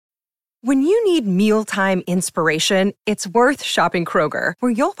When you need mealtime inspiration, it's worth shopping Kroger,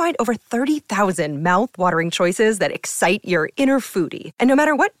 where you'll find over 30,000 mouth-watering choices that excite your inner foodie. And no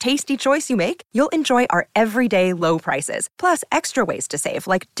matter what tasty choice you make, you'll enjoy our everyday low prices, plus extra ways to save,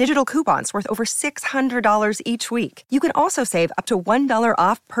 like digital coupons worth over $600 each week. You can also save up to $1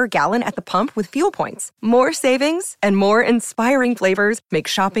 off per gallon at the pump with fuel points. More savings and more inspiring flavors make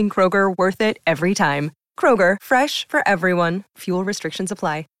shopping Kroger worth it every time. Kroger, fresh for everyone. Fuel restrictions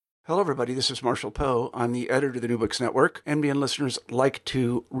apply. Hello, everybody. This is Marshall Poe. I'm the editor of the New Books Network. NBN listeners like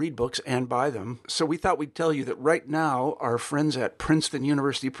to read books and buy them. So we thought we'd tell you that right now, our friends at Princeton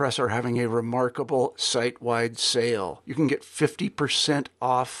University Press are having a remarkable site-wide sale. You can get 50%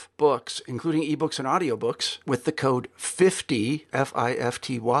 off books, including ebooks and audiobooks, with the code 50,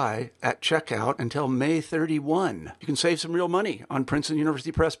 F-I-F-T-Y, at checkout until May 31. You can save some real money on Princeton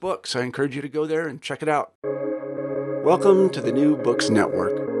University Press books. I encourage you to go there and check it out. Welcome to the New Books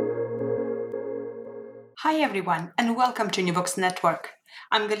Network. Hi everyone, and welcome to New Books Network.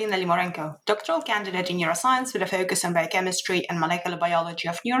 I'm Galina Limorenko, doctoral candidate in neuroscience with a focus on biochemistry and molecular biology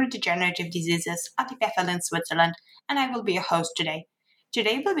of neurodegenerative diseases at EPFL in Switzerland, and I will be your host today.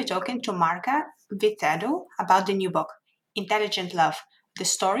 Today we'll be talking to Marga Vicedo about the new book, Intelligent Love, the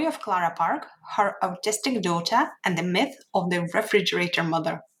story of Clara Park, her autistic daughter, and the myth of the refrigerator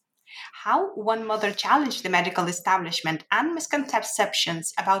mother. How one mother challenged the medical establishment and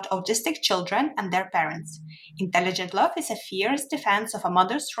misconceptions about autistic children and their parents. Intelligent Love is a fierce defense of a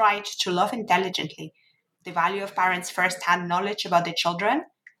mother's right to love intelligently, the value of parents' first-hand knowledge about their children,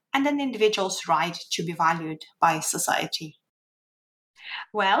 and an individual's right to be valued by society.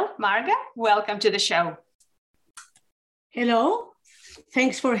 Well, Marga, welcome to the show. Hello.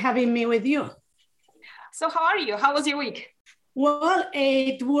 Thanks for having me with you. So how are you? How was your week? Well,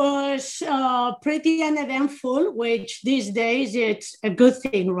 it was pretty uneventful, which these days it's a good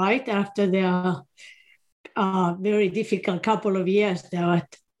thing, right? After the very difficult couple of years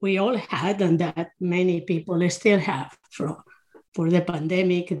that we all had and that many people still have for the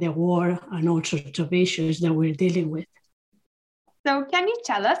pandemic, the war, and all sorts of issues that we're dealing with. So can you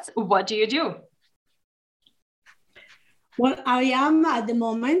tell us, what do you do? Well, I am at the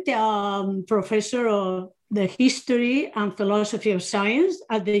moment professor of the history and philosophy of science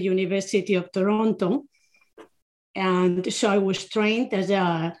at the University of Toronto. And so I was trained as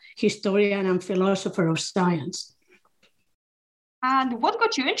a historian and philosopher of science. And what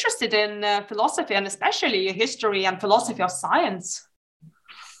got you interested in philosophy, and especially history and philosophy of science?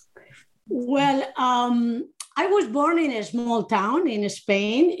 Well, I was born in a small town in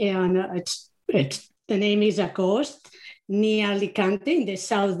Spain, and the name is a coast near Alicante in the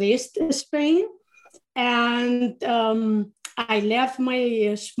southeast Spain. And I left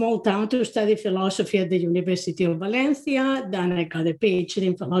my small town to study philosophy at the University of Valencia. Then I got a PhD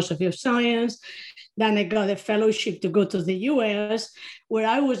in philosophy of science. Then I got a fellowship to go to the US, where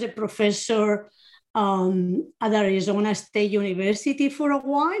I was a professor at Arizona State University for a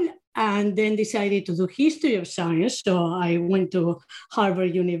while, and then decided to do history of science. So I went to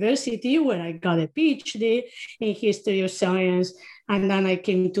Harvard University, where I got a PhD in history of science, and then I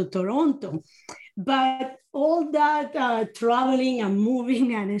came to Toronto. But all that traveling and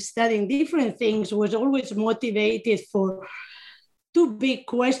moving and studying different things was always motivated for two big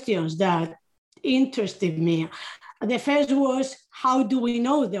questions that interested me. The first was, how do we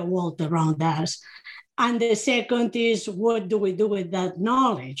know the world around us? And the second is, what do we do with that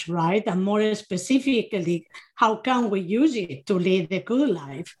knowledge, right? And more specifically, how can we use it to lead a good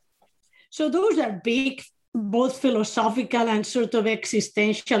life? So those are big, both philosophical and sort of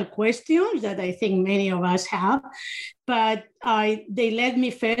existential questions that I think many of us have. But they led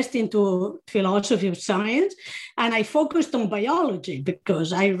me first into philosophy of science, and I focused on biology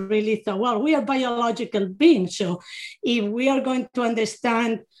because I really thought, well, we are biological beings. So if we are going to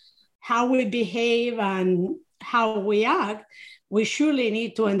understand how we behave and how we act, we surely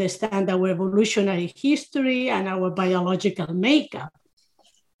need to understand our evolutionary history and our biological makeup.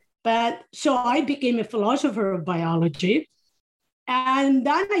 But so I became a philosopher of biology. And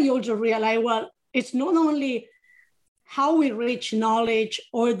then I also realized, well, it's not only how we reach knowledge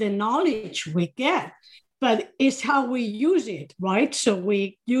or the knowledge we get, but it's how we use it, right? So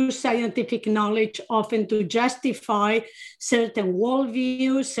we use scientific knowledge often to justify certain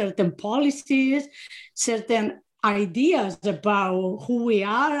worldviews, certain policies, certain ideas about who we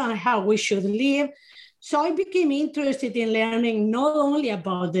are and how we should live. So I became interested in learning not only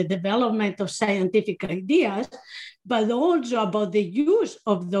about the development of scientific ideas, but also about the use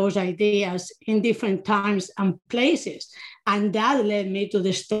of those ideas in different times and places. And that led me to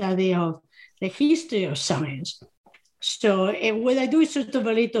the study of the history of science. So what I do is sort of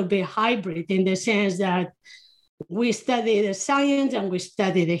a little bit hybrid in the sense that we study the science and we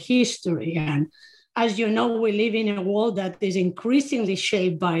study the history. And as you know, we live in a world that is increasingly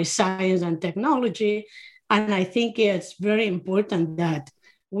shaped by science and technology. And I think it's very important that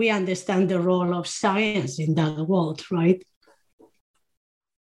we understand the role of science in that world, right?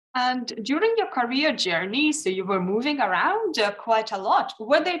 And during your career journey, so you were moving around quite a lot.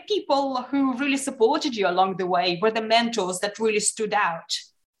 Were there people who really supported you along the way? Were there mentors that really stood out?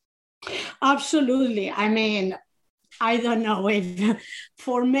 Absolutely. I mean, I don't know if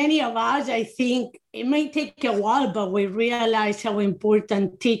for many of us, I think it may take a while, but we realize how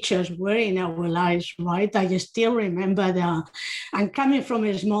important teachers were in our lives, right? I still remember that I'm coming from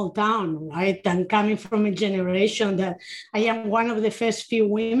a small town, right? I'm coming from a generation that I am one of the first few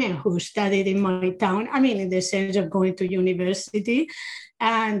women who studied in my town. I mean, in the sense of going to university.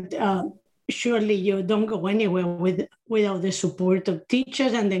 And surely you don't go anywhere without the support of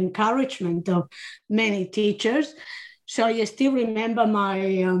teachers and the encouragement of many teachers. So I still remember my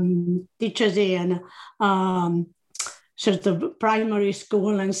teachers in sort of primary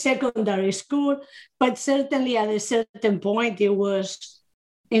school and secondary school, but certainly at a certain point, it was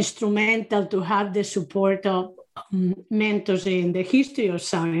instrumental to have the support of mentors in the history of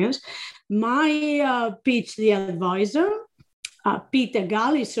science. My PhD advisor, Peter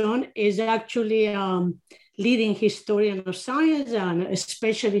Gallison, is actually leading historian of science and a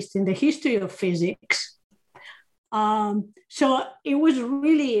specialist in the history of physics. So it was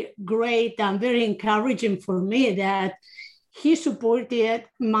really great and very encouraging for me that he supported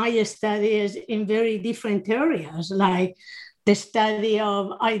my studies in very different areas, like the study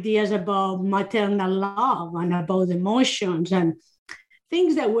of ideas about maternal love and about emotions and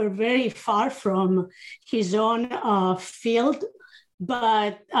things that were very far from his own field,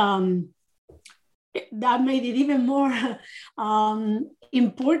 but that made it even more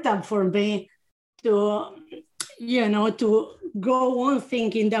important for me to go on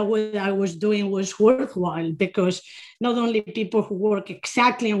thinking that what I was doing was worthwhile, because not only people who work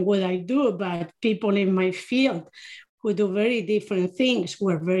exactly on what I do, but people in my field who do very different things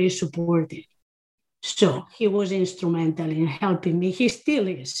were very supportive. So he was instrumental in helping me. He still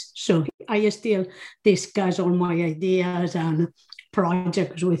is. So I still discuss all my ideas and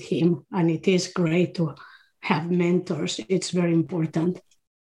projects with him. And it is great to have mentors. It's very important.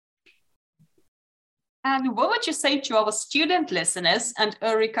 And what would you say to our student listeners and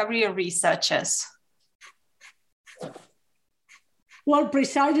early career researchers? Well,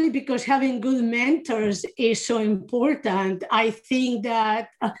 precisely because having good mentors is so important. I think that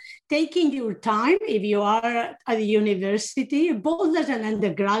taking your time, if you are at the university, both as an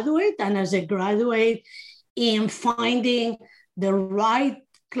undergraduate and as a graduate, in finding the right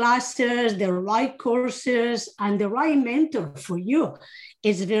classes, the right courses, and the right mentor for you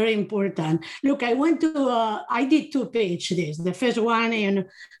is very important. Look, I did 2 PhDs, the first one in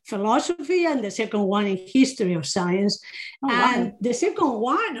philosophy and the second one in history of science. And the second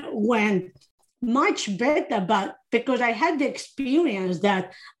one went much better, but because I had the experience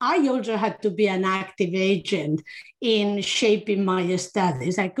that I also had to be an active agent in shaping my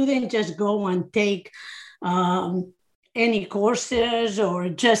studies. I couldn't just go and take any courses or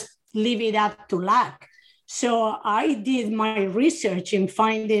just leave it up to luck. So I did my research in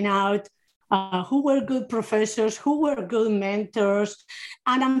finding out who were good professors, who were good mentors,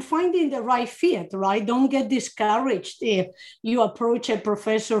 and I'm finding the right fit, right? Don't get discouraged if you approach a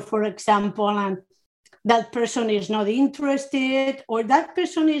professor, for example, and that person is not interested or that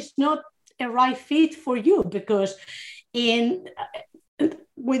person is not a right fit for you, because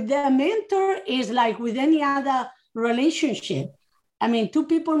with the mentor is like with any other relationship. I mean, 2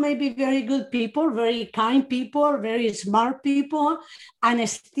 people may be very good people, very kind people, very smart people, and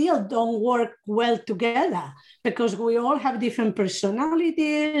still don't work well together because we all have different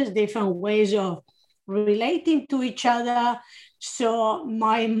personalities, different ways of relating to each other. So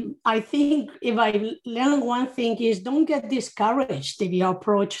I think if I learn one thing is don't get discouraged if you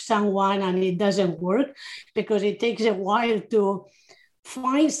approach someone and it doesn't work, because it takes a while to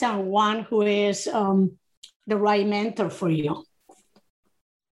find someone who is the right mentor for you.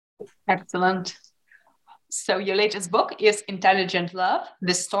 Excellent. So your latest book is Intelligent Love,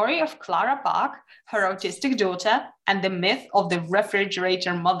 the story of Clara Park, her autistic daughter, and the myth of the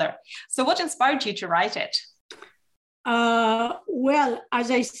refrigerator mother. So what inspired you to write it? Well,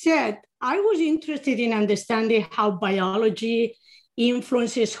 as I said, I was interested in understanding how biology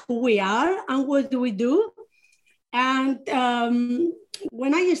influences who we are and what do we do. And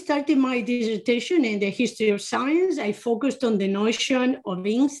when I started my dissertation in the history of science, I focused on the notion of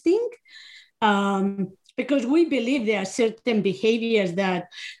instinct, because we believe there are certain behaviors that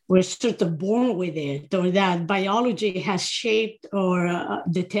we're sort of born with it, or that biology has shaped or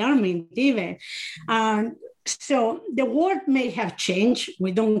determined even. And so the word may have changed.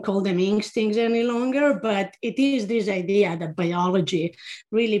 We don't call them instincts any longer, but it is this idea that biology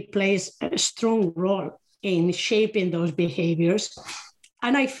really plays a strong role in shaping those behaviors.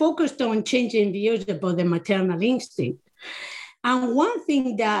 And I focused on changing views about the maternal instinct. And one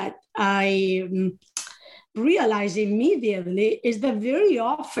thing that I realized immediately is that very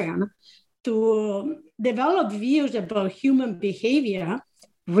often to develop views about human behavior,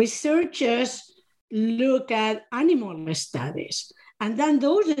 researchers look at animal studies, and then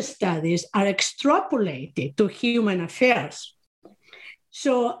those studies are extrapolated to human affairs.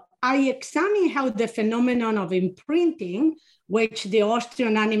 So I examine how the phenomenon of imprinting, which the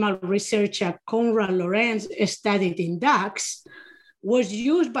Austrian animal researcher Konrad Lorenz studied in ducks, was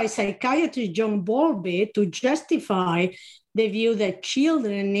used by psychiatrist John Bowlby to justify the view that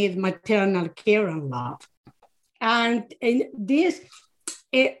children need maternal care and love. And this,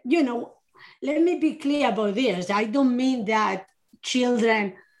 let me be clear about this. I don't mean that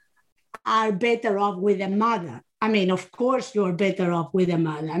children are better off with a mother. I mean, of course, you're better off with a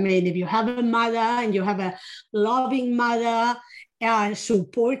mother. I mean, if you have a mother and you have a loving mother, a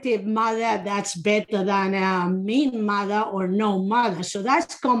supportive mother, that's better than a mean mother or no mother. So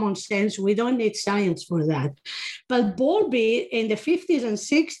that's common sense. We don't need science for that. But Bowlby in the 50s and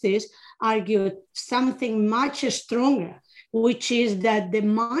 60s argued something much stronger, which is that the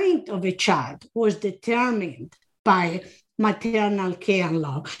mind of a child was determined by maternal care and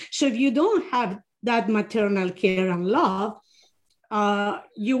love. So if you don't have that maternal care and love,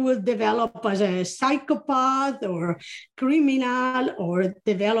 you will develop as a psychopath or criminal or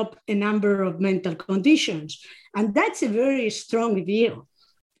develop a number of mental conditions. And that's a very strong view.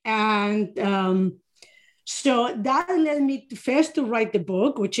 And so that led me first to write the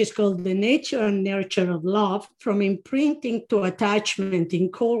book, which is called The Nature and Nurture of Love, From Imprinting to Attachment in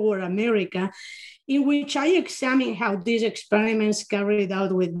Cold War America, in which I examine how these experiments carried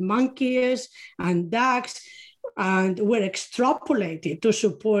out with monkeys and ducks and were extrapolated to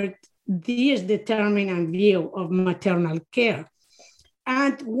support this determinant view of maternal care.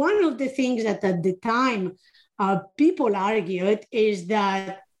 And one of the things that at the time people argued is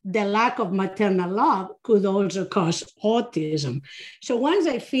that the lack of maternal love could also cause autism. So once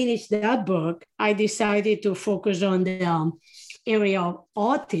I finished that book, I decided to focus on the area of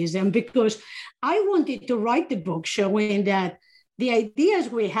autism because I wanted to write the book showing that the ideas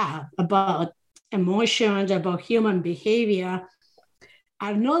we have about emotions, about human behavior,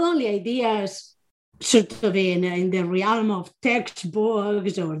 are not only ideas sort of in the realm of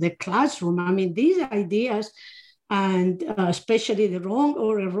textbooks or the classroom. I mean, these ideas, and especially the wrong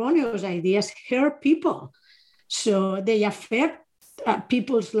or erroneous ideas, hurt people. So they affect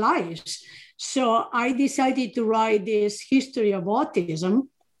people's lives. So I decided to write this history of autism.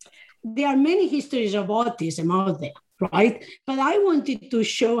 There are many histories of autism out there, right? But I wanted to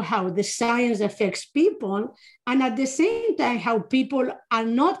show how the science affects people, and at the same time, how people are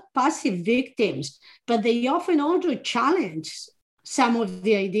not passive victims, but they often also challenge some of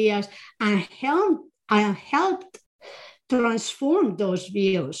the ideas and helped transform those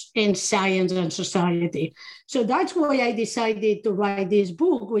views in science and society. So that's why I decided to write this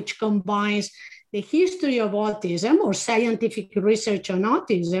book, which combines the history of autism or scientific research on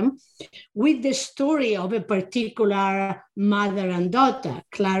autism with the story of a particular mother and daughter,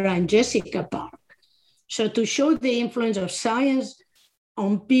 Clara and Jessica Park. So to show the influence of science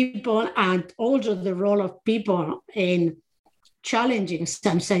on people and also the role of people in challenging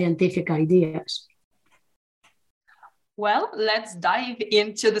some scientific ideas. Well, let's dive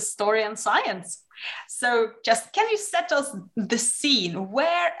into the story and science. So just can you set us the scene?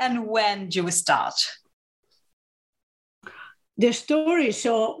 Where and when do we start? The story.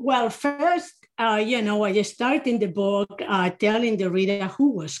 So, well, first, I start in the book telling the reader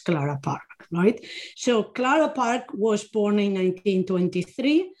who was Clara Park, right? So Clara Park was born in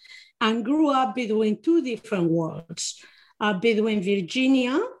 1923 and grew up between two different worlds, between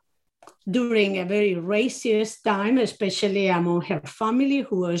Virginia, during a very racist time, especially among her family,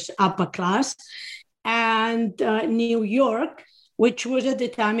 who was upper class, and New York, which was at the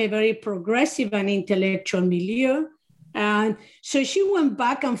time a very progressive and intellectual milieu. And so she went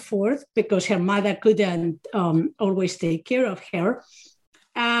back and forth because her mother couldn't always take care of her.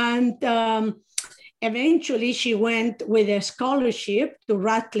 And eventually she went with a scholarship to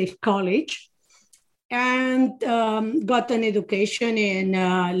Radcliffe College and got an education in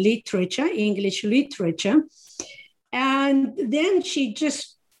literature, English literature. And then she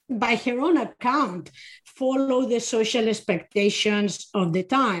just, by her own account, follow the social expectations of the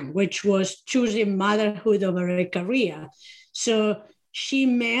time, which was choosing motherhood over a career. So she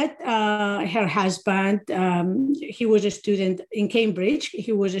met her husband. He was a student in Cambridge.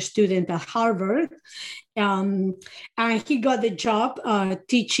 He was a student at Harvard. And he got the job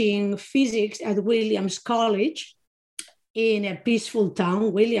teaching physics at Williams College in a peaceful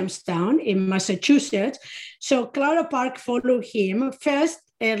town, Williamstown, in Massachusetts. So Clara Park followed him first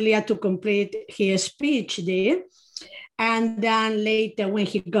earlier to complete his PhD, and then later when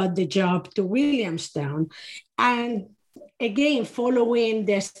he got the job to Williamstown. And again, following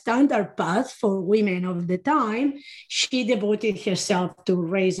the standard path for women of the time, she devoted herself to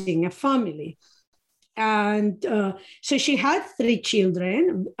raising a family. And so she had 3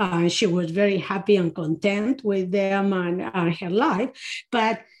 children. She was very happy and content with them and her life.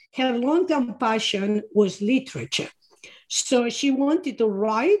 But her long-term passion was literature. So she wanted to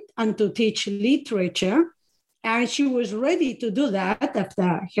write and to teach literature. And she was ready to do that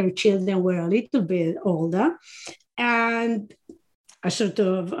after her children were a little bit older. And sort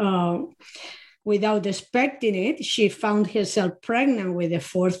of without expecting it, she found herself pregnant with a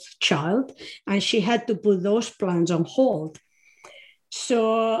 4th child, and she had to put those plans on hold. So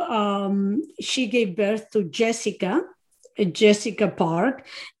she gave birth to Jessica Park.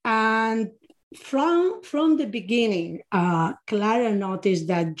 And from the beginning, Clara noticed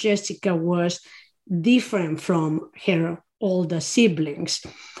that Jessica was different from her older siblings.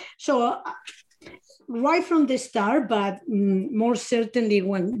 So right from the start, but more certainly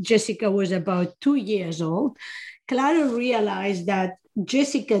when Jessica was about 2 years old, Clara realized that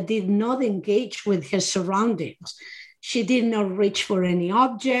Jessica did not engage with her surroundings. She did not reach for any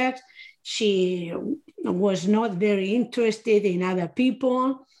object. She was not very interested in other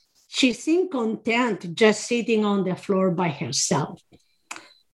people. She seemed content just sitting on the floor by herself.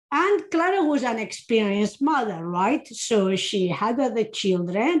 And Clara was an experienced mother, right? So she had other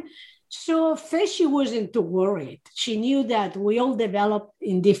children. So first, she wasn't too worried. She knew that we all develop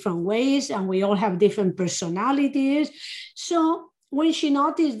in different ways and we all have different personalities. So when she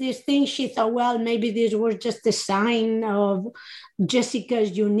noticed these things, she thought, well, maybe this was just a sign of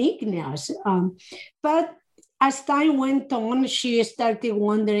Jessica's uniqueness. But as time went on, she started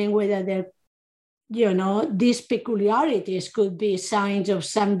wondering whether these peculiarities could be signs of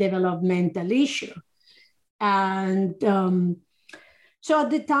some developmental issue. And so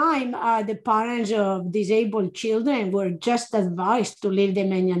at the time, the parents of disabled children were just advised to leave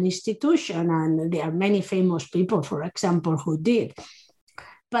them in an institution. And there are many famous people, for example, who did.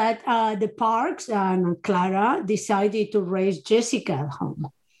 But the Parks and Clara decided to raise Jessica at home.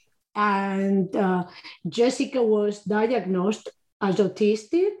 And Jessica was diagnosed as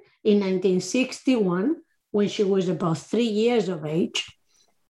autistic in 1961 when she was about 3 years of age.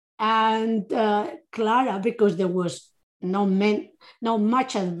 And Clara, because there was not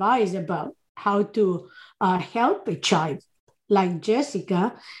much advice about how to help a child like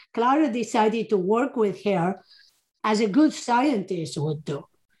Jessica, Clara decided to work with her as a good scientist would do.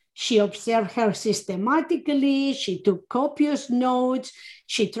 She observed her systematically, she took copious notes,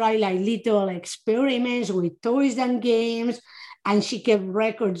 she tried like little experiments with toys and games, and she kept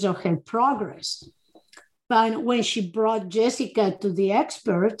records of her progress. But when she brought Jessica to the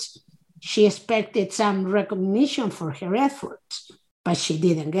experts, she expected some recognition for her efforts, but she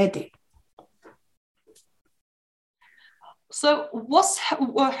didn't get it. So was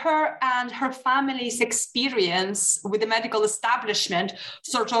her and her family's experience with the medical establishment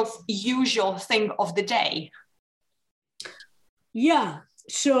sort of usual thing of the day? Yeah.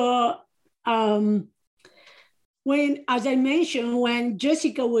 So as I mentioned, when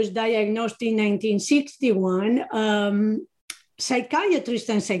Jessica was diagnosed in 1961, psychiatrists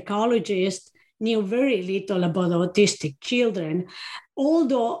and psychologists knew very little about autistic children,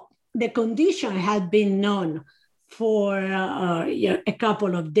 although the condition had been known for a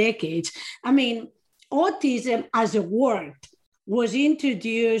couple of decades. I mean, autism as a word was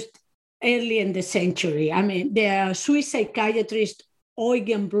introduced early in the century. I mean, the Swiss psychiatrist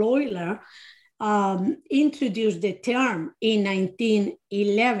Eugen Bleuler introduced the term in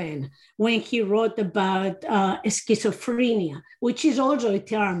 1911 when he wrote about schizophrenia, which is also a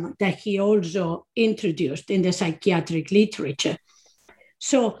term that he also introduced in the psychiatric literature.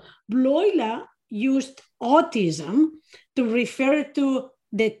 So Bleuler used autism to refer to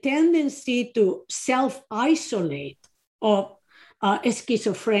the tendency to self-isolate of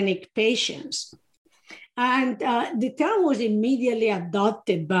schizophrenic patients. And the term was immediately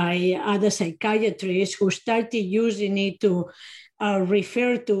adopted by other psychiatrists who started using it to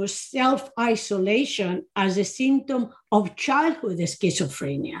refer to self-isolation as a symptom of childhood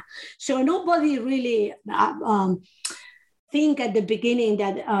schizophrenia. So nobody really think at the beginning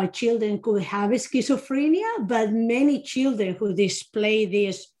that children could have schizophrenia, but many children who display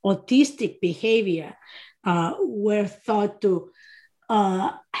this autistic behavior were thought to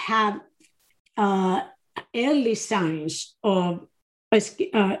have early signs of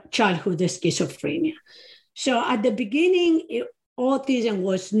childhood schizophrenia. So at the beginning, autism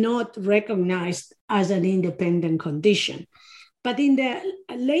was not recognized as an independent condition. But in the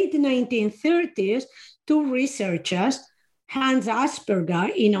late 1930s, two researchers, Hans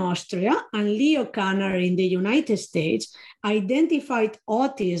Asperger in Austria and Leo Kanner in the United States, identified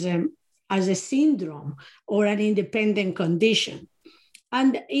autism as a syndrome or an independent condition.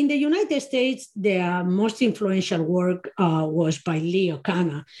 And in the United States, the most influential work was by Leo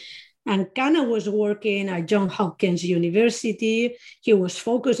Kanner. And Kanner was working at Johns Hopkins University. He was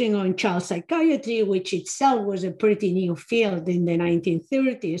focusing on child psychiatry, which itself was a pretty new field in the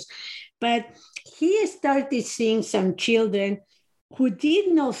 1930s. But he started seeing some children who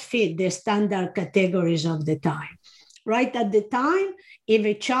did not fit the standard categories of the time. Right at the time, if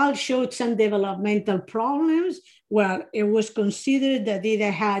a child showed some developmental problems, well, it was considered that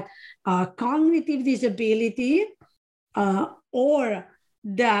either had cognitive disability or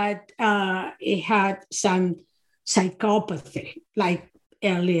that it had some psychopathy, like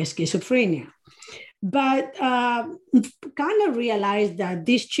early schizophrenia. But kind of realized that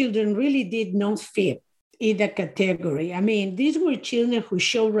these children really did not fit either category. I mean, these were children who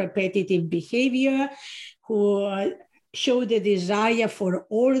showed repetitive behavior, who showed the desire for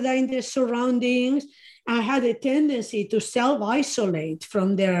order in their surroundings, and had a tendency to self-isolate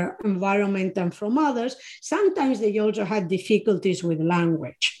from their environment and from others. Sometimes they also had difficulties with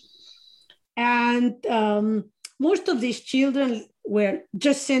language. And most of these children were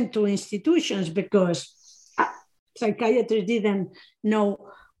just sent to institutions because psychiatrists didn't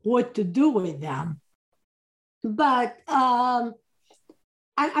know what to do with them. But I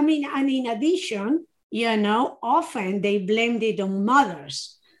mean, and in addition, you know, often they blamed it on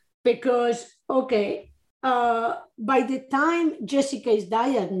mothers because, okay, by the time Jessica is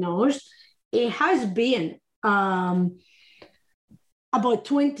diagnosed, it has been about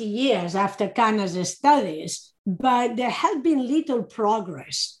 20 years after Kanner's studies, but there has been little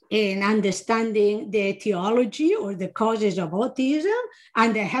progress in understanding the etiology or the causes of autism,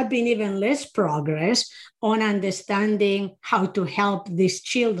 and there have been even less progress on understanding how to help these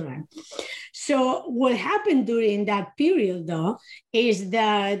children. So what happened during that period, though, is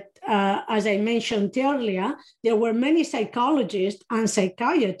that, as I mentioned earlier, there were many psychologists and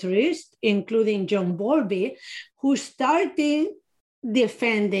psychiatrists, including John Bowlby, who started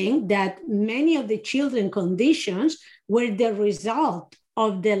defending that many of the children conditions were the result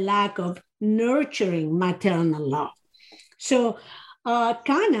of the lack of nurturing maternal love. So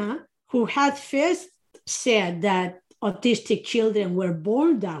Kanner, who had first said that autistic children were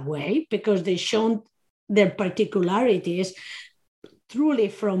born that way because they showed their particularities truly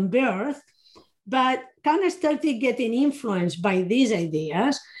from birth, but Kanner started getting influenced by these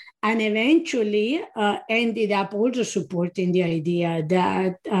ideas and eventually ended up also supporting the idea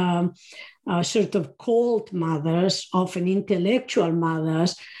that sort of cold mothers, often intellectual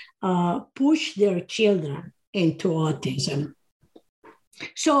mothers, push their children into autism.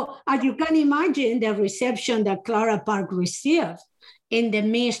 So as you can imagine, the reception that Clara Park received in the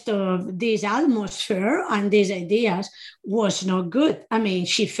midst of this atmosphere and these ideas was not good. I mean,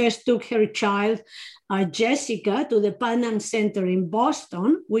 she first took her child, Jessica, to the Putnam Center in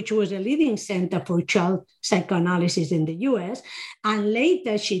Boston, which was a leading center for child psychoanalysis in the US. And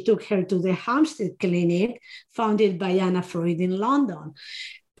later she took her to the Hampstead Clinic, founded by Anna Freud in London.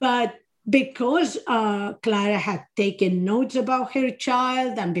 But because Clara had taken notes about her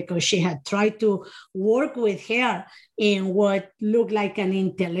child and because she had tried to work with her in what looked like an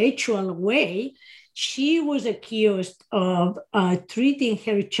intellectual way, she was accused of treating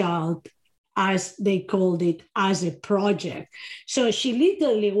her child, as they called it, as a project. So she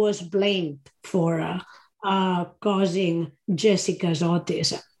literally was blamed for causing Jessica's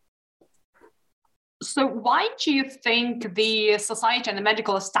autism. So why do you think the society and the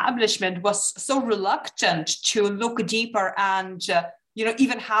medical establishment was so reluctant to look deeper and,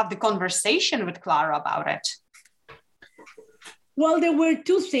 even have the conversation with Clara about it? Well, there were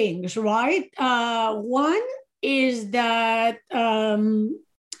two things, right? One is that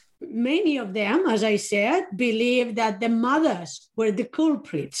many of them, as I said, believed that the mothers were the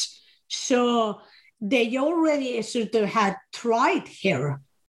culprits. So they already sort of had tried her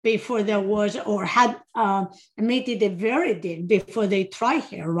before there was, or had made it a verdict before they tried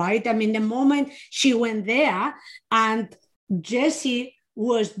her, right? I mean, the moment she went there and Jessie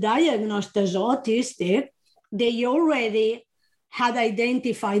was diagnosed as autistic, they already had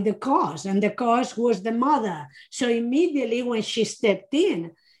identified the cause, and the cause was the mother. So immediately when she stepped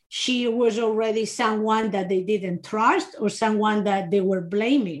in, she was already someone that they didn't trust or someone that they were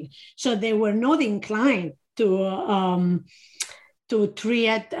blaming. So they were not inclined to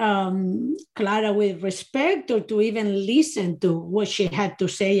treat Clara with respect or to even listen to what she had to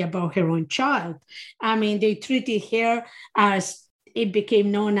say about her own child. I mean, they treated her as it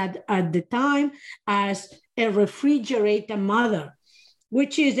became known at the time as a refrigerator mother,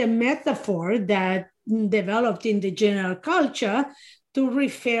 which is a metaphor that developed in the general culture to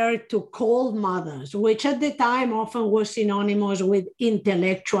refer to cold mothers, which at the time often was synonymous with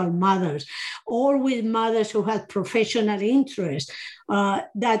intellectual mothers or with mothers who had professional interest.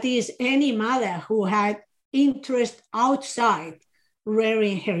 That is, any mother who had interest outside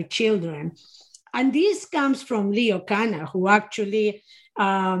rearing her children. And this comes from Leo Kanner, who actually,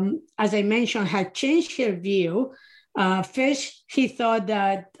 as I mentioned, had changed her view. First, he thought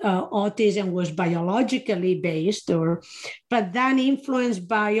that autism was biologically based, but then influenced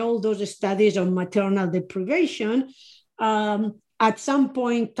by all those studies of maternal deprivation, at some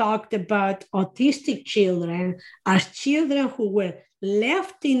point talked about autistic children as children who were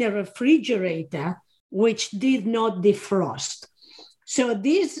left in a refrigerator which did not defrost. So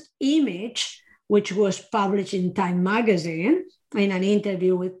this image, which was published in Time magazine in an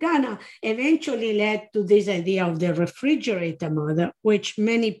interview with Ghana, eventually led to this idea of the refrigerator mother, which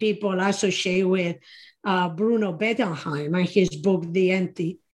many people associate with Bruno Bettelheim and his book, The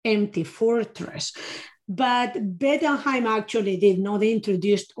Empty Fortress. But Bettelheim actually did not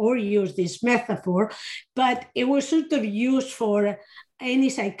introduce or use this metaphor, but it was sort of used for any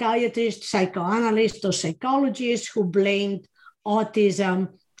psychiatrist, psychoanalyst, or psychologist who blamed autism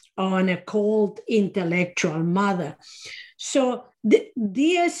on a cold intellectual mother. So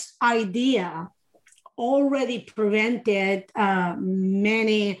this idea already prevented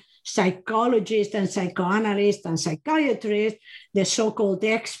many psychologists and psychoanalysts and psychiatrists, the so-called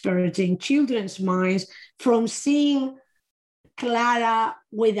experts in children's minds, from seeing Clara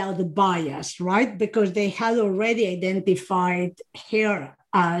without bias, right? Because they had already identified her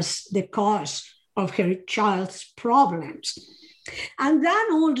as the cause of her child's problems. And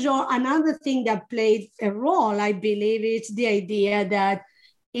then also another thing that played a role, I believe, is the idea that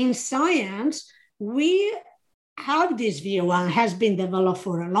in science, we have this view, and has been developed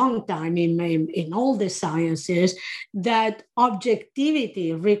for a long time in all the sciences, that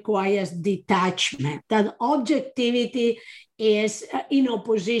objectivity requires detachment, that objectivity is in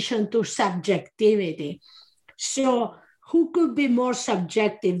opposition to subjectivity. So who could be more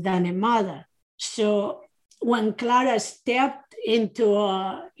subjective than a mother? So when Clara stepped into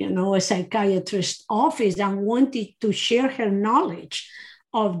a psychiatrist's office and wanted to share her knowledge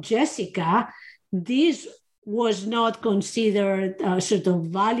of Jessica, this was not considered sort of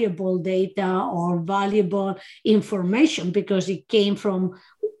valuable data or valuable information because it came from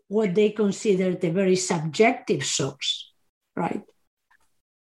what they considered a very subjective source, right?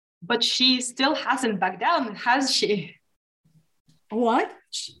 But she still hasn't backed down, has she? What?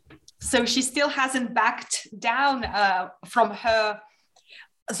 So she still hasn't backed down from her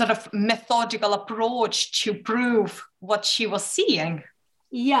sort of methodical approach to prove what she was seeing.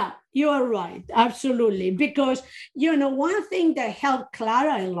 Yeah, you are right. Absolutely. Because, one thing that helped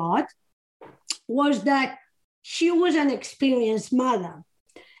Clara a lot was that she was an experienced mother.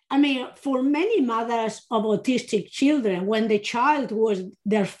 I mean, for many mothers of autistic children, when the child was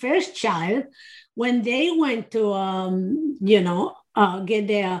their first child, when they went to, get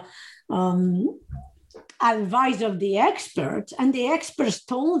their advice of the experts, and the experts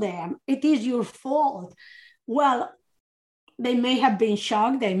told them, it is your fault. Well, they may have been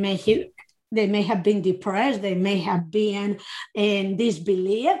shocked, they may have been depressed, they may have been in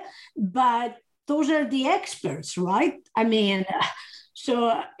disbelief, but those are the experts, right? I mean,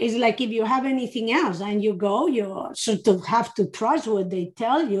 so it's like if you have anything else and you go, you sort of have to trust what they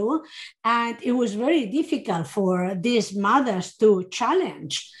tell you. And it was very difficult for these mothers to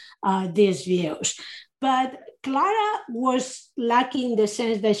challenge these views. But Clara was lucky in the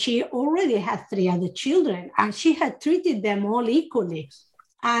sense that she already had 3 other children and she had treated them all equally.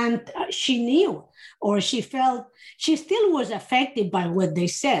 And she knew, or she felt, she still was affected by what they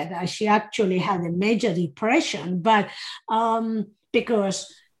said. She actually had a major depression, but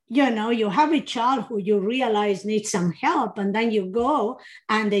because, you have a child who you realize needs some help, and then you go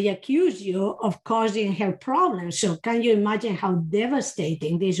and they accuse you of causing her problems. So can you imagine how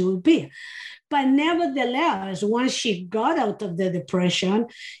devastating this would be? But nevertheless, once she got out of the depression,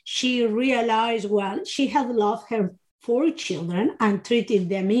 she realized, well, she had loved her 4 children and treated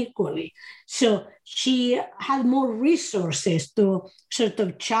them equally. So she had more resources to sort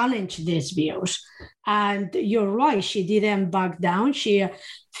of challenge these views. And you're right, she didn't back down. She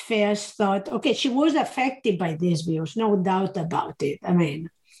first thought, okay, she was affected by these views, no doubt about it. I mean,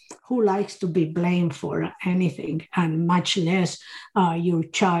 who likes to be blamed for anything, and much less your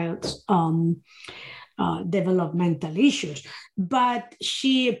child's developmental issues? But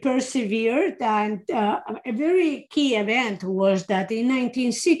she persevered, and a very key event was that in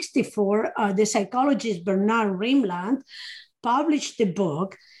 1964, the psychologist Bernard Rimland published a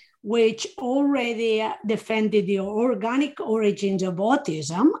book which already defended the organic origins of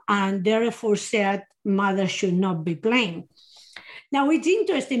autism and therefore said mothers should not be blamed. Now, it's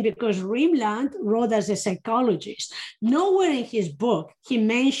interesting because Rimland wrote as a psychologist. Nowhere in his book he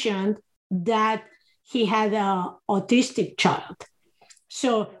mentioned that he had an autistic child.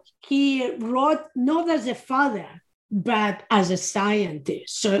 So he wrote not as a father, but as a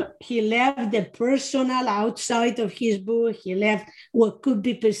scientist. So he left the personal outside of his book. He left what could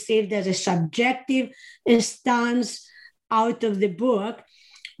be perceived as a subjective stance out of the book.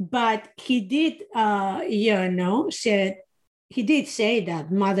 But he did, he did say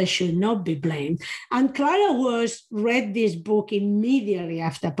that mothers should not be blamed. And Clara read this book immediately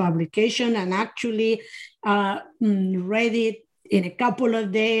after publication, and actually read it in a couple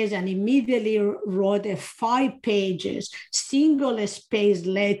of days and immediately wrote a 5 pages, single-spaced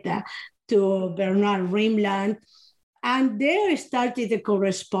letter to Bernard Rimland. And there started a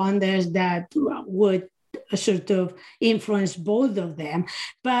correspondence that would sort of influence both of them.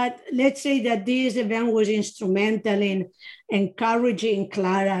 But let's say that this event was instrumental in encouraging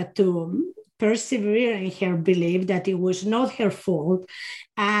Clara to persevere in her belief that it was not her fault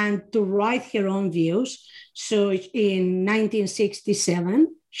and to write her own views. So in 1967,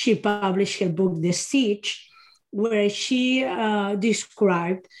 she published her book, The Siege, where she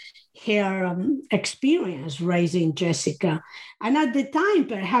described her experience raising Jessica. And at the time,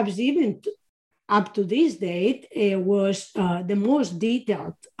 perhaps even up to this date, it was the most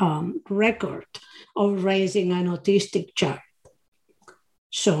detailed record of raising an autistic child.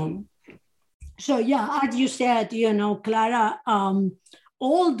 So yeah, as you said, Clara,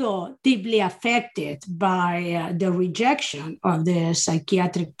 although deeply affected by the rejection of the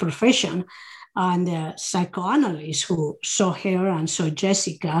psychiatric profession and the psychoanalysts who saw her and saw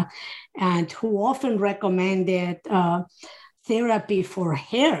Jessica, and who often recommended therapy for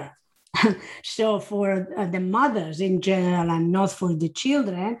her, so for the mothers in general and not for the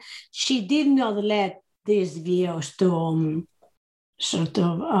children, she did not let these views to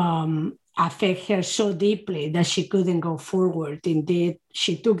affect her so deeply that she couldn't go forward. Indeed,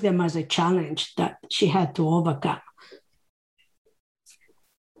 she took them as a challenge that she had to overcome.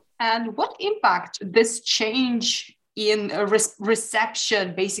 And what impact this change in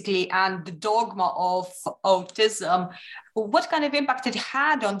reception, basically, and the dogma of autism, what kind of impact it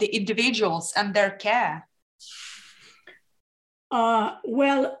had on the individuals and their care?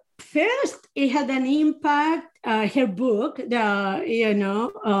 Well, first, it had an impact. Her book,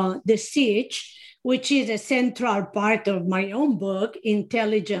 The Siege, which is a central part of my own book,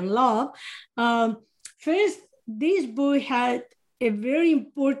 Intelligent Love. First, this book had a very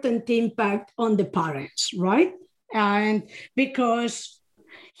important impact on the parents, right? And because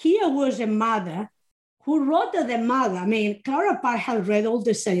here was a mother who wrote as a mother. I mean, Clara Parr had read all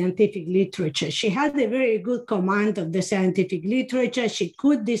the scientific literature. She had a very good command of the scientific literature. She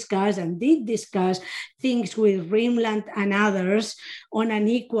could discuss and did discuss things with Rimland and others on an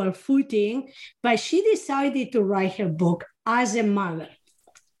equal footing, but she decided to write her book as a mother.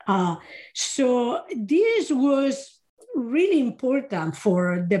 So this was really important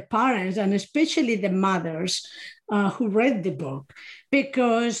for the parents and especially the mothers who read the book,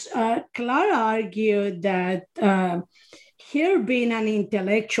 because Clara argued that her being an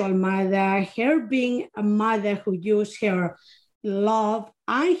intellectual mother, her being a mother who used her love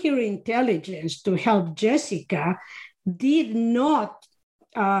and her intelligence to help Jessica, did not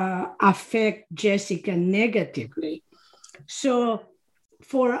affect Jessica negatively. So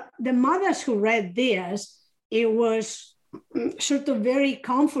for the mothers who read this, it was sort of very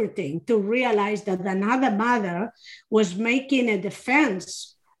comforting to realize that another mother was making a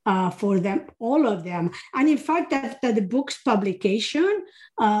defense for them, all of them. And in fact, after the book's publication,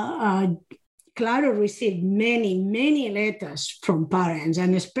 Clara received many, many letters from parents,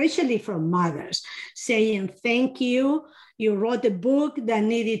 and especially from mothers, saying, thank you. You wrote a book that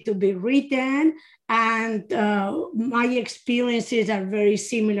needed to be written, and my experiences are very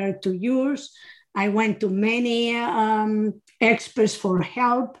similar to yours. I went to many experts for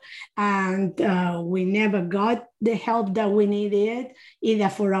help, and we never got the help that we needed, either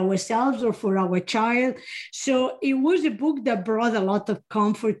for ourselves or for our child. So it was a book that brought a lot of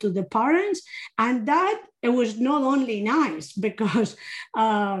comfort to the parents, and that it was not only nice because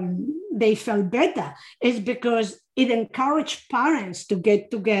they felt better, it's because it encouraged parents to get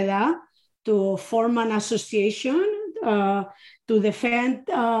together, to form an association, to defend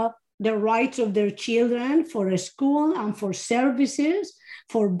the rights of their children for a school and for services,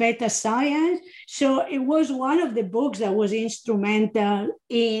 for better science. So it was one of the books that was instrumental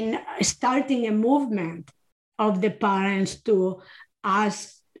in starting a movement of the parents to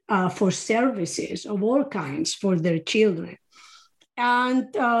ask for services of all kinds for their children.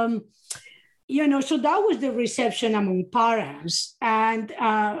 And, so that was the reception among parents. And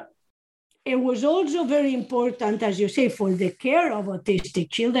it was also very important, as you say, for the care of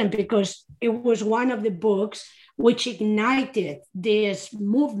autistic children, because it was one of the books which ignited this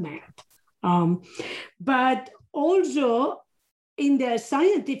movement. But also in the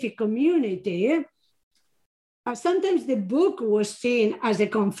scientific community, sometimes the book was seen as a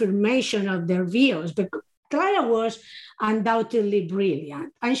confirmation of their views, because Clara was undoubtedly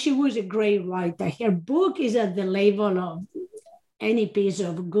brilliant, and she was a great writer. Her book is at the level of any piece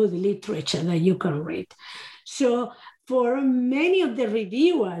of good literature that you can read. So for many of the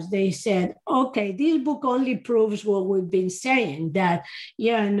reviewers, they said, okay, this book only proves what we've been saying, that,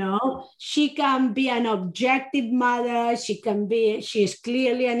 she can be an objective mother. She's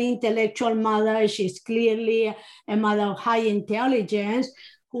clearly an intellectual mother. She's clearly a mother of high intelligence,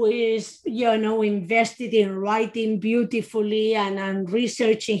 who is, invested in writing beautifully and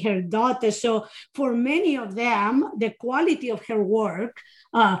researching her daughter. So for many of them, the quality of her work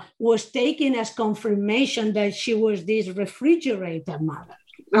was taken as confirmation that she was this refrigerator mother.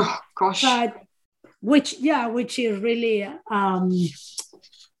 Oh, gosh. But which is really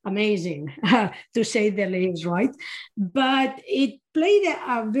amazing, to say the least, right? But it played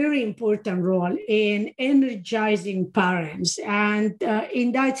a very important role in energizing parents. And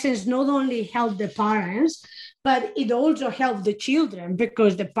in that sense, not only helped the parents, but it also helped the children,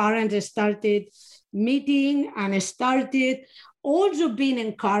 because the parents started meeting and started also being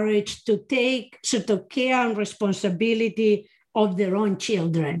encouraged to take sort of care and responsibility of their own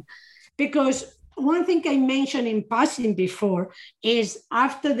children. Because one thing I mentioned in passing before is,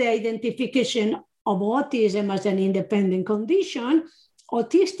 after the identification of autism as an independent condition,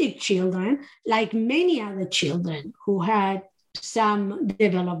 autistic children, like many other children who had some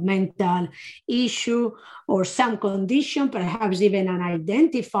developmental issue or some condition, perhaps even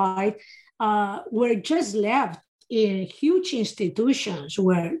unidentified, were just left in huge institutions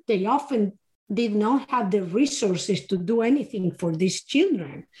where they often did not have the resources to do anything for these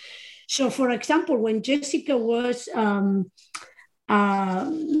children. So, for example, when Jessica was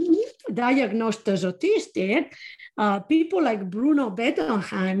diagnosed as autistic, people like Bruno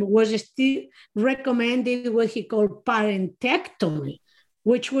Bettelheim was still recommended what he called parentectomy,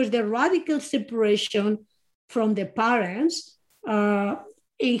 which was the radical separation from the parents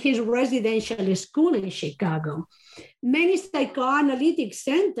in his residential school in Chicago. Many psychoanalytic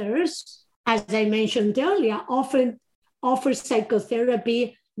centers, as I mentioned earlier, often offer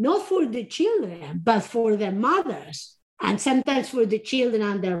psychotherapy not for the children, but for the mothers, and sometimes for the children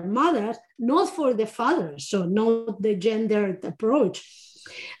and their mothers, not for the fathers, so not the gendered approach.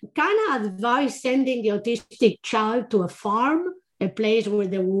 Can advise sending the autistic child to a farm, a place where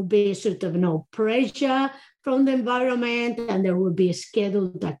there will be sort of no pressure from the environment, and there will be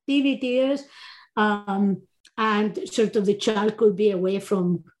scheduled activities, and sort of the child could be away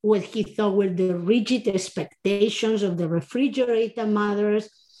from what he thought were the rigid expectations of the refrigerator mothers.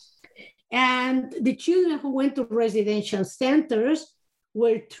 And the children who went to residential centers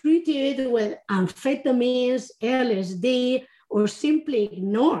were treated with amphetamines, LSD, or simply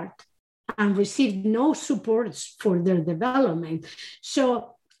ignored and received no supports for their development.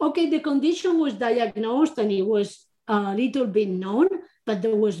 So, okay, the condition was diagnosed and it was a little bit known, but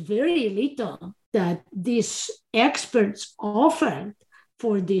there was very little that these experts offered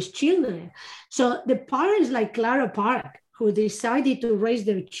for these children. So the parents like Clara Park, who decided to raise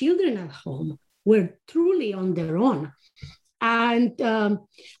their children at home, were truly on their own. And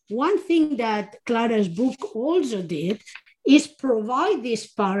one thing that Clara's book also did is provide these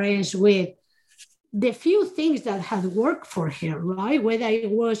parents with the few things that had worked for her, right? Whether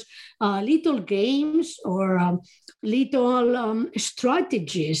it was little games or little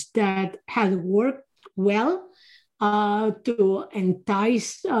strategies that had worked well to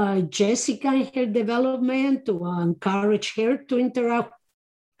entice Jessica in her development, to encourage her to interact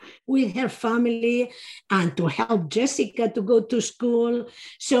with her family and to help Jessica to go to school.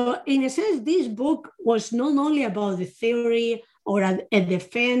 So in a sense, this book was not only about the theory or a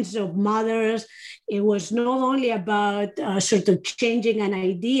defense of mothers. It was not only about sort of changing an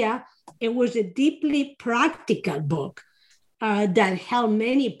idea. It was a deeply practical book that helped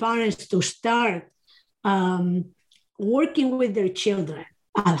many parents to start working with their children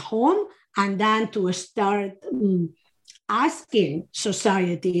at home, and then to start asking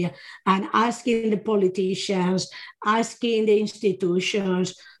society and asking the politicians, asking the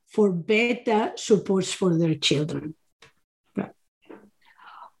institutions for better supports for their children.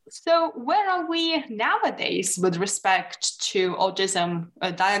 So where are we nowadays with respect to autism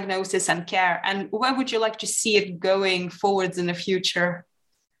diagnosis and care? And where would you like to see it going forwards in the future?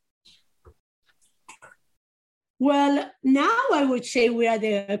 Well, now I would say we are at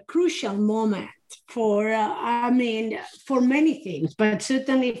a crucial moment for many things, but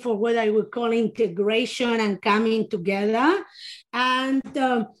certainly for what I would call integration and coming together. And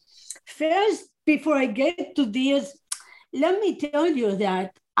first, before I get to this, let me tell you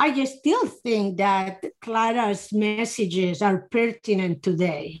that I still think that Clara's messages are pertinent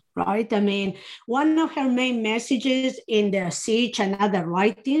today, right? I mean, one of her main messages in the Siege and Other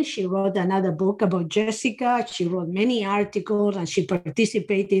Writings, she wrote another book about Jessica. She wrote many articles and she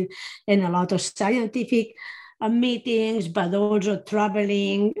participated in a lot of scientific meetings, but also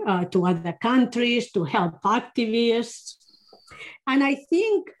traveling to other countries to help activists. And I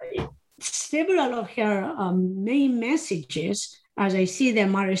think several of her main messages, as I see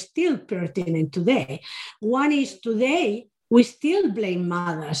them, are still pertinent today. One is today, we still blame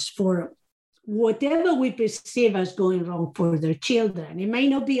mothers for whatever we perceive as going wrong for their children. It may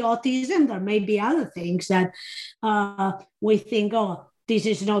not be autism, there may be other things that we think, oh, this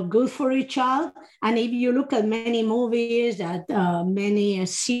is not good for a child. And if you look at many movies, at many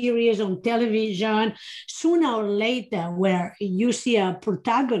series on television, sooner or later, where you see a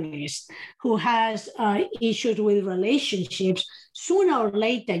protagonist who has issues with relationships, sooner or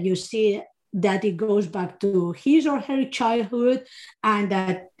later you see that it goes back to his or her childhood and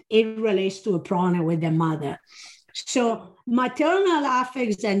that it relates to a problem with the mother. So maternal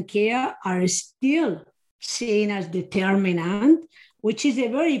affects and care are still seen as determinant, which is a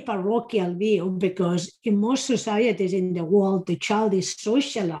very parochial view, because in most societies in the world, the child is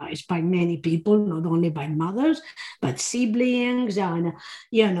socialized by many people, not only by mothers, but siblings and,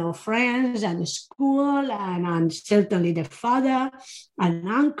 friends and school and certainly the father and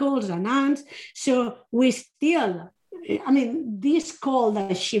uncles and aunts. So we still, this call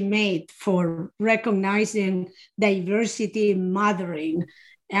that she made for recognizing diversity in mothering,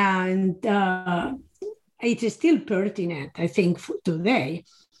 and it is still pertinent, I think, today.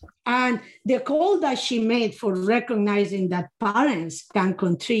 And the call that she made for recognizing that parents can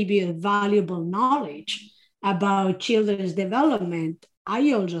contribute valuable knowledge about children's development,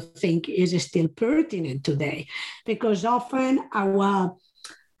 I also think is still pertinent today, because often our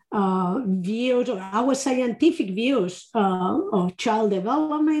views or our scientific views of child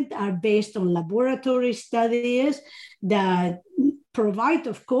development are based on laboratory studies that provide,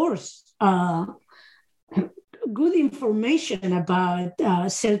 of course, good information about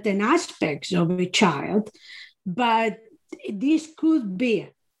certain aspects of a child, but this could be,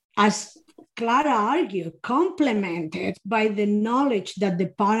 as Clara argued, complemented by the knowledge that the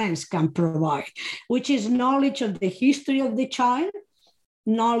parents can provide, which is knowledge of the history of the child,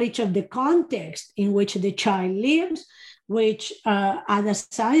 knowledge of the context in which the child lives, which other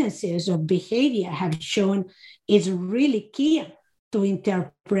sciences of behavior have shown is really key to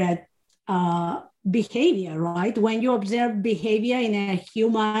interpret behavior, right? When you observe behavior in a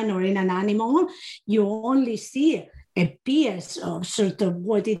human or in an animal, you only see a piece of sort of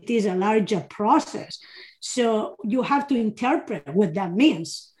what it is, a larger process. So you have to interpret what that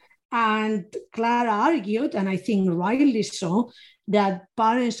means. And Clara argued, and I think rightly so, that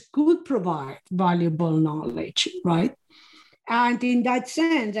parents could provide valuable knowledge, right? And in that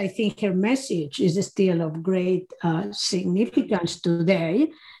sense, I think her message is still of great significance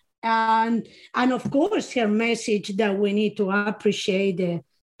today. And of course, her message that we need to appreciate the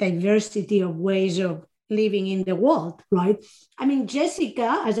diversity of ways of living in the world, right? I mean,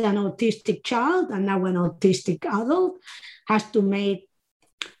 Jessica, as an autistic child and now an autistic adult, has to make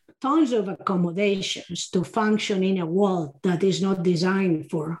tons of accommodations to function in a world that is not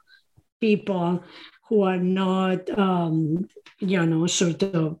designed for people who are not, sort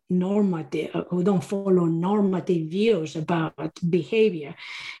of normative, who don't follow normative views about behavior.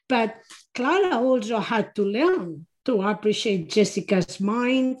 But Clara also had to learn to appreciate Jessica's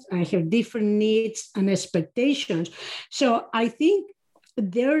mind and her different needs and expectations. So I think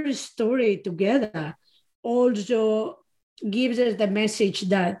their story together also gives us the message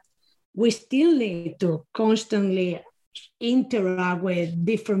that we still need to constantly interact with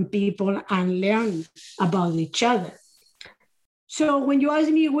different people and learn about each other. So when you ask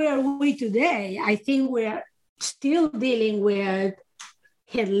me where are we today, I think we're still dealing with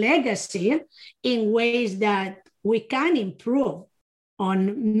her legacy in ways that we can improve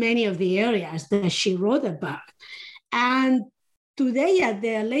on many of the areas that she wrote about. And today, at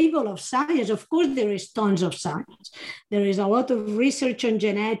the level of science, of course, there is tons of science. There is a lot of research on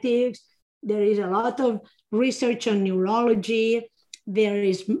genetics. There is a lot of research on neurology. There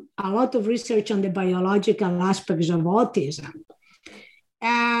is a lot of research on the biological aspects of autism.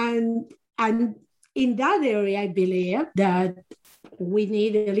 And in that area, I believe that we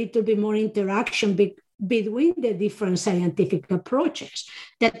need a little bit more interaction between the different scientific approaches,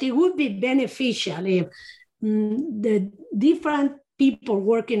 that it would be beneficial if the different people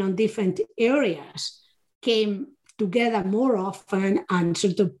working on different areas came together more often and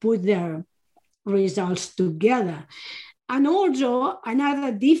sort of put their results together. And also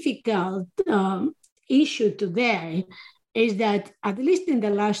another difficult issue today is that at least in the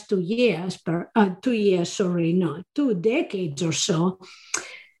last 2 decades or so,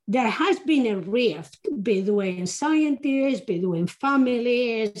 there has been a rift between scientists, between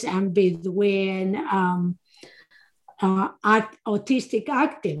families, and between autistic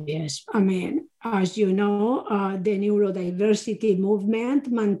activists. I mean, as you know, the neurodiversity movement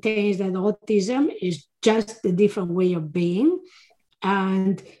maintains that autism is just a different way of being.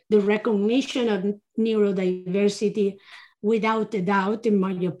 And the recognition of neurodiversity, without a doubt, in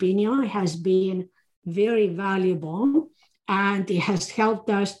my opinion, has been very valuable. And it has helped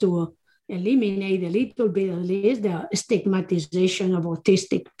us to eliminate a little bit, at least, the stigmatization of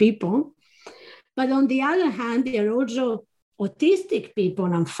autistic people. But on the other hand, there are also autistic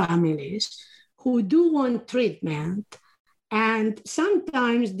people and families who do want treatment. And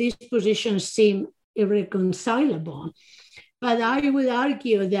sometimes these positions seem irreconcilable. But I would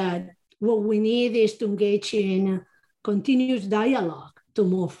argue that what we need is to engage in continuous dialogue to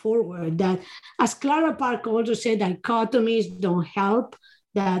move forward. That, as Clara Park also said, dichotomies don't help,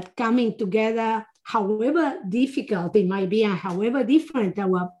 that coming together, however difficult it might be and however different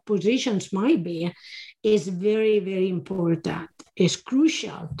our positions might be, is very, very important. It's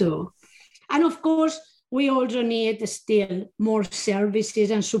crucial too. And of course, we also need still more services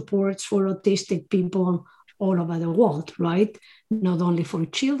and supports for autistic people all over the world, right? Not only for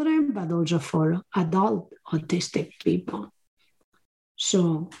children, but also for adult autistic people.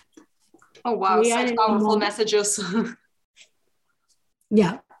 So, oh wow, such powerful messages.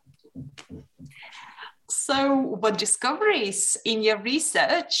 Yeah. So what discoveries in your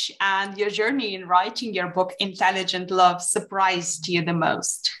research and your journey in writing your book, Intelligent Love, surprised you the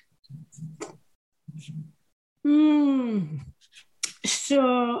most?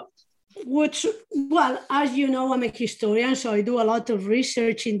 So, well, as you know, I'm a historian, so I do a lot of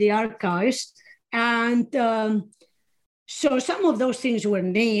research in the archives. And so some of those things were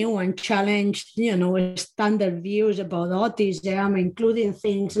new and challenged, standard views about autism, including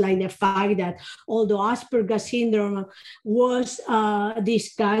things like the fact that although Asperger's syndrome was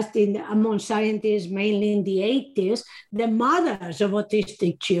discussed among scientists mainly in the 80s, the mothers of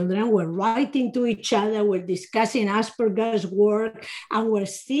autistic children were writing to each other, were discussing Asperger's work, and were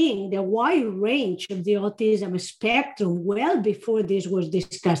seeing the wide range of the autism spectrum well before this was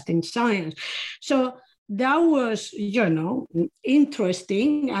discussed in science. So that was,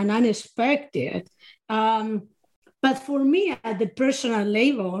 interesting and unexpected. But for me, at the personal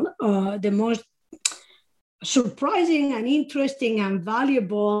level, the most surprising and interesting and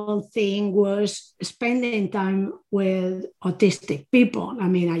valuable thing was spending time with autistic people. I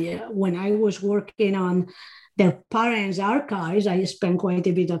mean, when I was working on their parents' archives, I spent quite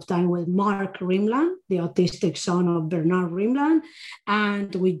a bit of time with Mark Rimland, the autistic son of Bernard Rimland,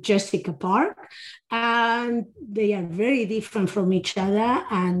 and with Jessica Park. And they are very different from each other.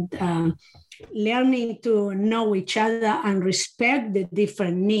 And learning to know each other and respect the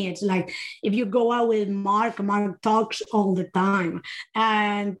different needs. Like if you go out with Mark talks all the time.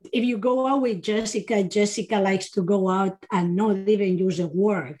 And if you go out with Jessica likes to go out and not even use a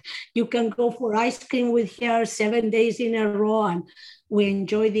word. You can go for ice cream with her 7 days in a row, and we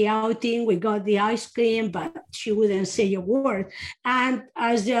enjoyed the outing. We got the ice cream, but she wouldn't say a word. And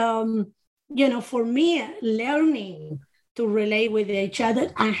as for me, learning to relate with each other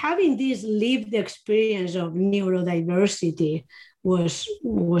and having this lived experience of neurodiversity was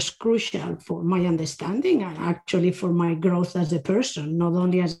crucial for my understanding and actually for my growth as a person, not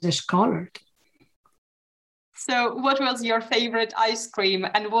only as a scholar. So what was your favorite ice cream,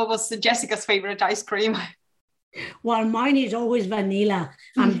 and what was Jessica's favorite ice cream? Well, mine is always vanilla.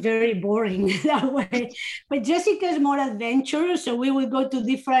 I'm very boring that way. But Jessica's more adventurous, so we would go to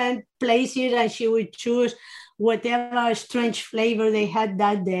different places and she would choose whatever strange flavor they had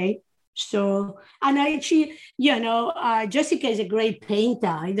that day. So, and Jessica is a great painter.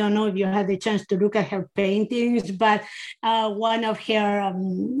 I don't know if you had the chance to look at her paintings, but one of her,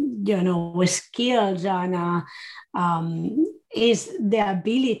 skills is the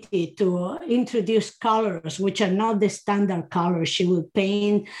ability to introduce colors, which are not the standard colors. She would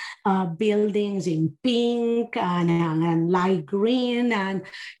paint buildings in pink and light green and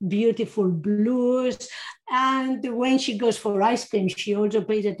beautiful blues. And when she goes for ice cream, she also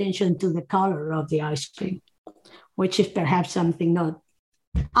pays attention to the color of the ice cream, which is perhaps something not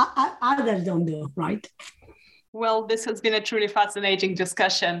others don't do, right? Well, this has been a truly fascinating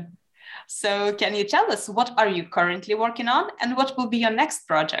discussion. So can you tell us, what are you currently working on and what will be your next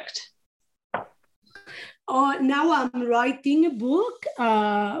project? Now I'm writing a book,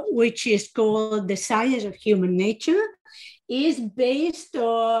 which is called The Science of Human Nature. It's based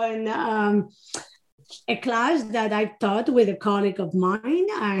on a class that I've taught with a colleague of mine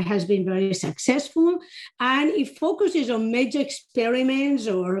and has been very successful. And it focuses on major experiments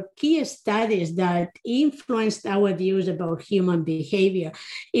or key studies that influenced our views about human behavior.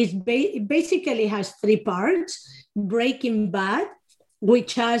 It basically has 3 parts: Breaking Bad,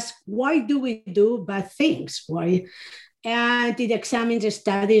 which asks, why do we do bad things? Why? And it examines the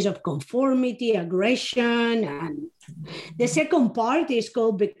studies of conformity, aggression, and the second part is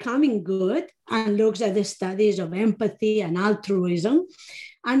called Becoming Good and looks at the studies of empathy and altruism.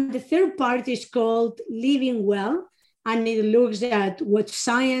 And the third part is called Living Well, and it looks at what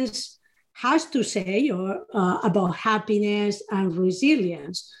science has to say about happiness and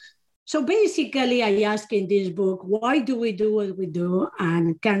resilience. So basically, I ask in this book, why do we do what we do?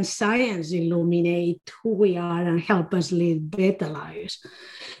 And can science illuminate who we are and help us live better lives?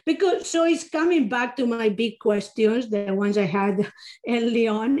 So it's coming back to my big questions, the ones I had early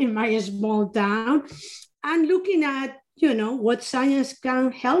on in my small town, and looking at, what science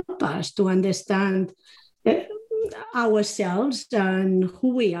can help us to understand ourselves and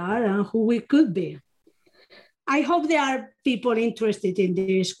who we are and who we could be. I hope there are people interested in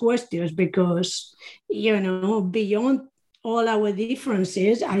these questions because, beyond all our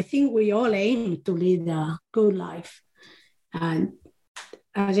differences, I think we all aim to lead a good life. And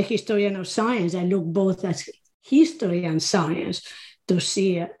as a historian of science, I look both at history and science to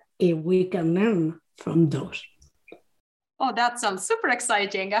see if we can learn from those. Oh, that sounds super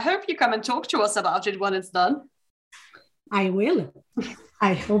exciting. I hope you come and talk to us about it when it's done. I will.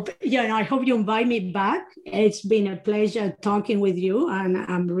 I hope you invite me back. It's been a pleasure talking with you, and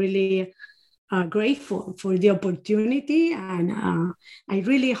I'm really grateful for the opportunity. And I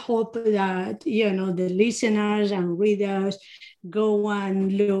really hope that, the listeners and readers go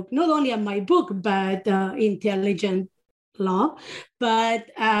and look not only at my book, but Intelligent Law, but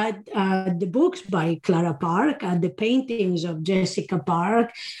at the books by Clara Park, at the paintings of Jessica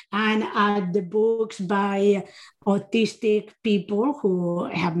Park, and at the books by autistic people who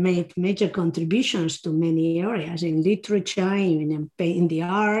have made major contributions to many areas in literature, in the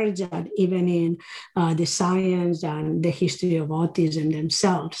arts, and even in the science and the history of autism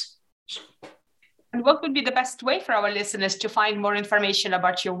themselves. And what would be the best way for our listeners to find more information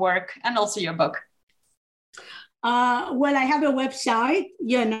about your work and also your book? Well, I have a website,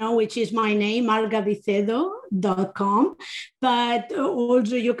 which is my name, margavicedo.com. But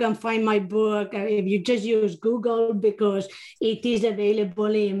also you can find my book if you just use Google, because it is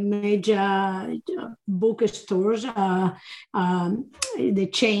available in major bookstores. The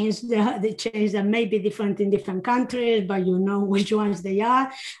chains that may be different in different countries, but you know which ones they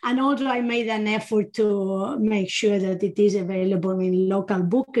are. And also I made an effort to make sure that it is available in local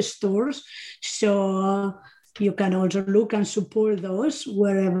bookstores. So you can also look and support those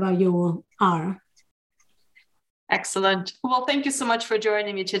wherever you are. Excellent. Well, thank you so much for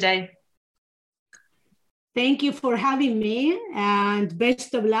joining me today. Thank you for having me, and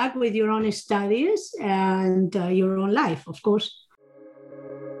best of luck with your own studies and your own life, of course.